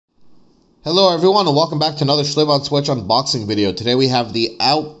Hello everyone and welcome back to another Slave on Switch unboxing video. Today we have the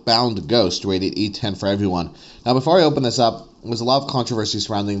Outbound Ghost rated E10 for everyone. Now before I open this up, there's a lot of controversy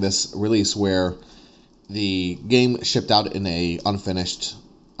surrounding this release where the game shipped out in a unfinished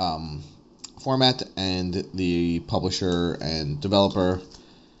format and the publisher and developer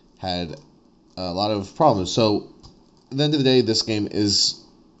had a lot of problems. So at the end of the day, this game is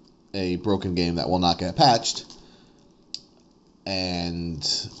a broken game that will not get patched. And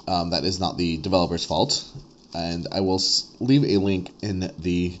that is not the developer's fault. And I will leave a link in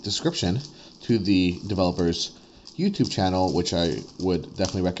the description to the developer's YouTube channel, which I would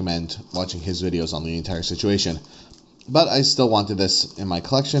definitely recommend watching his videos on the entire situation. But I still wanted this in my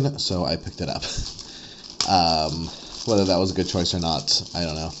collection, so I picked it up. Whether that was a good choice or not, I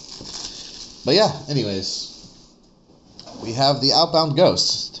don't know. But yeah, anyways, we have the Outbound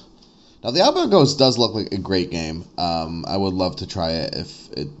Ghost. Now, the Outbound Ghost does look like a great game. I would love to try it if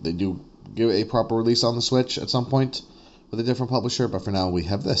they do give a proper release on the Switch at some point with a different publisher, but for now we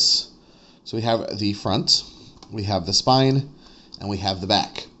have this. So we have the front, we have the spine, and we have the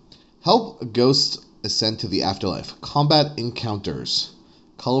back. Help a ghost ascend to the afterlife. Combat encounters.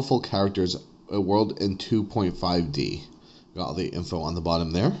 Colorful characters. A world in 2.5D. Got all the info on the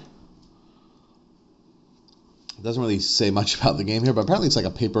bottom there. It doesn't really say much about the game here, but apparently it's like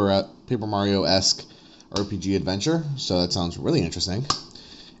a Paper Mario-esque RPG adventure, so that sounds really interesting.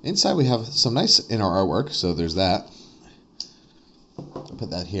 Inside we have some nice inner artwork, so there's that. I'll put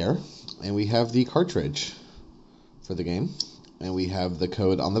that here. And we have the cartridge for the game, and we have the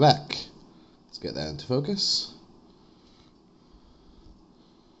code on the back. Let's get that into focus.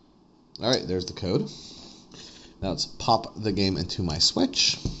 Alright, there's the code. Now let's pop the game into my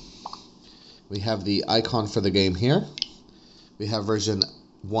Switch. We have the icon for the game here. We have version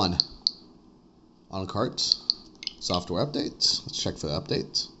 1 on cart. Software update. Let's check for the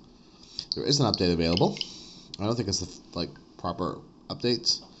update. There is an update available. I don't think it's the proper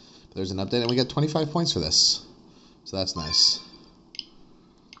update, but there's an update, and we get 25 points for this. So that's nice.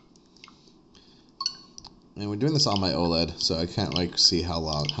 And we're doing this on my OLED, so I can't see how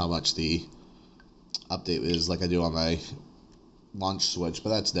much the update is like I do on my launch Switch, but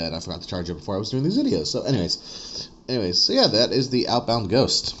that's dead. I forgot to charge it before I was doing these videos. So anyways, so yeah, that is the Outbound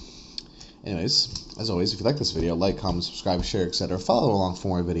Ghost. Anyways, as always, if you like this video, like, comment, subscribe, share, etc. Follow along for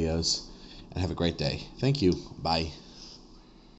more videos, and have a great day. Thank you. Bye.